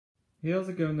Hey, how's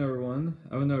it going everyone?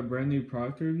 I have another brand new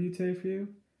product review today for you.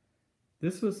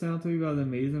 This was sent to me by the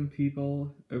amazing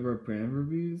people over at Brand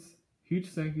Reviews. Huge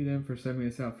thank you to them for sending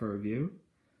this out for review.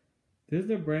 This is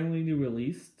the brand new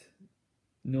released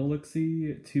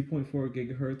Nulaxy 2.4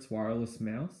 GHz wireless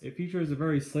mouse. It features a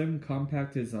very slim,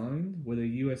 compact design with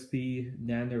a USB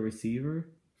nano receiver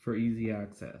for easy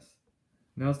access.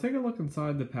 Now let's take a look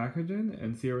inside the packaging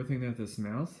and see everything that this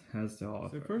mouse has to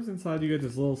offer. So first inside you get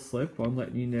this little slip on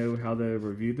letting you know how to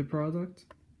review the product.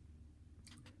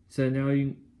 So now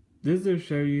this is to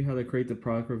show you how to create the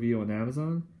product review on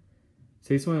Amazon.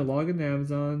 So you just want to log into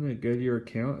Amazon and go to your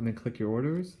account and then click your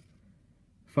orders.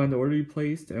 Find the order you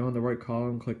placed and on the right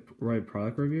column click write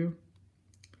product review.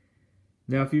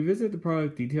 Now if you visit the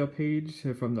product detail page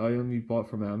from the item you bought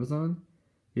from Amazon,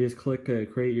 you just click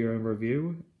create your own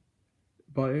review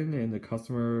button in the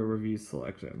customer review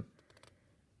selection.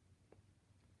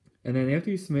 And then after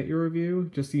you submit your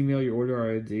review, just email your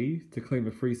order ID to claim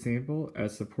a free sample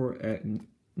at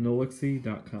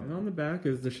support@nulaxy.com. And on the back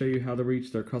is to show you how to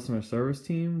reach their customer service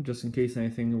team, just in case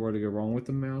anything were to go wrong with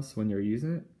the mouse when you're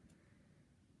using it.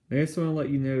 They just want to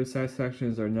let you know satisfaction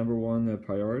is our #1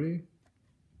 priority.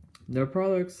 Their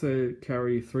products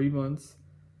carry 3 months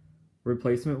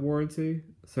replacement warranty,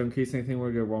 so in case anything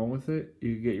were to go wrong with it,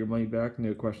 you can get your money back,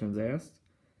 no questions asked.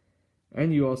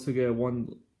 And you also get a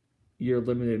 1-year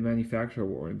limited manufacturer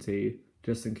warranty,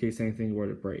 just in case anything were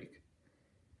to break.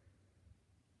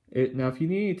 Now if you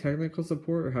need any technical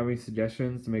support or have any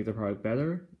suggestions to make the product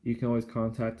better, you can always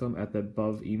contact them at the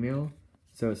above email,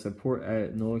 so it's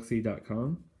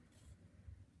support@nulaxy.com.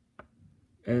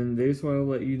 And they just want to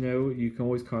let you know you can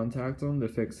always contact them to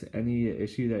fix any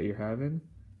issue that you're having.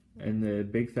 And a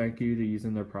big thank you to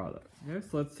using their product.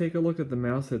 Next, let's take a look at the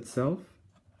mouse itself.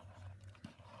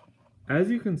 As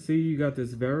you can see, you got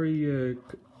this very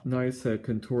nice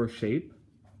contour shape.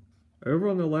 Over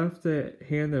on the left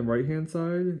hand and right hand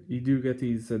side, you do get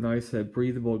these nice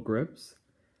breathable grips.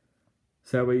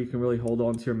 So that way you can really hold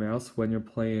on to your mouse when you're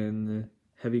playing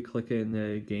heavy clicking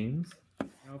games.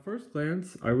 Now at first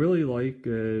glance, I really like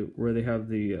where they have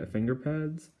the finger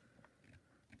pads.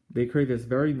 They create this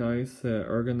very nice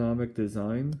ergonomic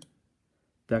design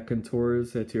that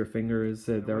contours to your fingers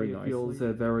very nicely. It feels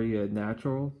very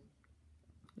natural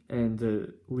and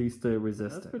least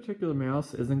resistant. This particular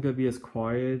mouse isn't going to be as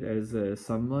quiet as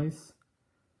some mice.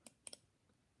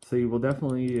 So you will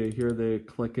definitely hear the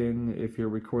clicking if you're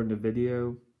recording a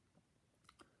video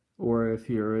or if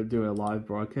you're doing a live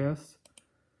broadcast.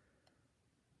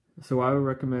 So what I would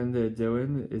recommend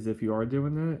doing is, if you are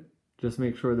doing that, just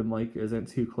make sure the mic isn't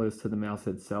too close to the mouse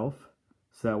itself,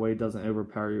 so that way it doesn't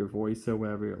overpower your voice or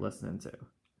whatever you're listening to.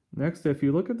 Next, if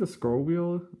you look at the scroll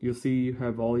wheel, you'll see you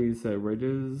have all these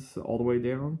ridges all the way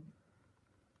down.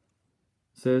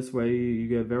 So this way you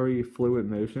get very fluid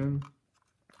motion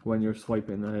when you're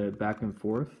swiping back and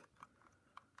forth.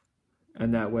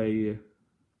 And that way,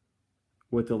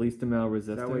 with the least amount of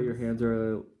resistance, that way your hands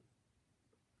are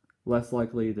less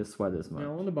likely to sweat as much.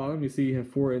 Now on the bottom you see you have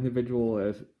 4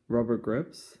 individual rubber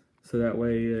grips, so that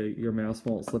way your mouse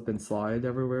won't slip and slide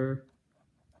everywhere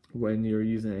when you're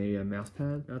using a mouse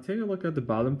pad. Now taking a look at the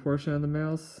bottom portion of the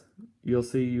mouse, you'll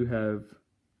see you have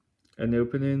an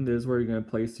opening. This is where you're going to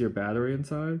place your battery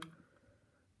inside,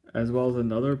 as well as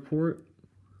another port.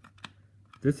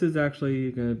 This is actually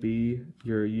going to be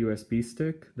your USB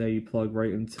stick that you plug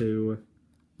right into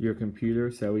your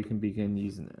computer so we can begin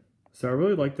using it. So I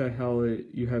really like that how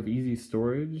you have easy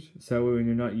storage, so that way when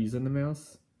you're not using the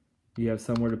mouse, you have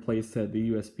somewhere to place the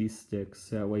USB sticks,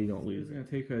 so that way you don't lose it. I'm going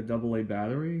to take a AA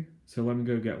battery, so let me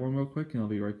go get one real quick and I'll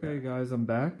be right back. Okay guys, I'm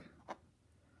back.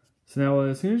 So now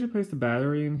as soon as you place the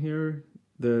battery in here,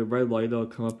 the red light will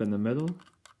come up in the middle.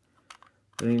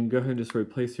 And then go ahead and just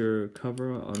replace your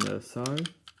cover on the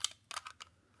side.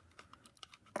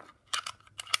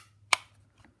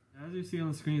 As you see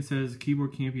on the screen, it says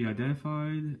keyboard can't be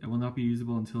identified and will not be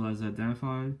usable until it is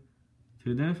identified.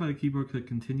 To identify the keyboard, click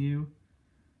continue.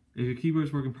 If your keyboard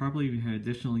is working properly, you can have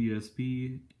additional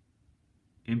USB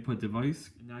input device.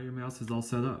 And now your mouse is all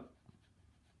set up.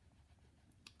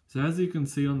 So as you can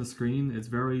see on the screen, it's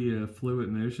very fluid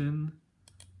motion.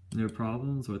 No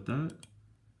problems with that.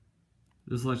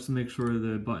 Just let's make sure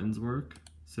the buttons work.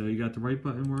 So you got the right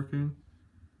button working.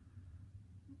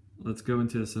 Let's go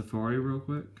into Safari real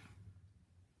quick.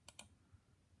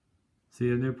 So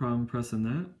you have no problem pressing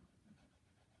that.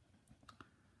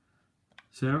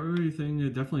 So everything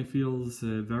definitely feels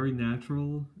very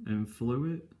natural and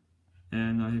fluid,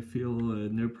 and I feel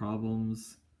no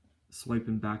problems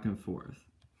swiping back and forth.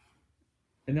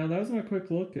 And now that was my quick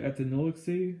look at the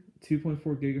Nulaxy 2.4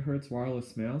 GHz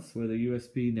wireless mouse with a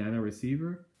USB nano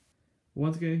receiver.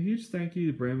 Once again, a huge thank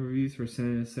you to Brand Reviews for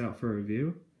sending this out for a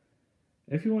review.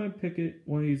 If you want to pick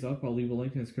one of these up, I'll leave a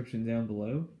link in the description down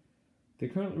below. They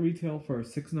currently retail for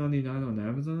 $6.99 on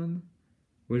Amazon,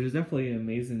 which is definitely an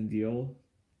amazing deal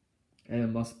and a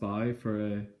must-buy for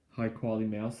a high-quality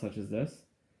mouse such as this.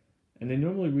 And they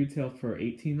normally retail for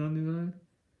 $18.99.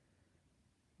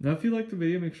 Now, if you liked the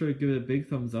video, make sure to give it a big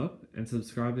thumbs up and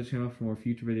subscribe to the channel for more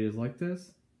future videos like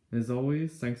this. And as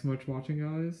always, thanks so much for watching,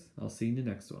 guys. I'll see you in the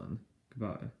next one.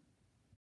 Goodbye.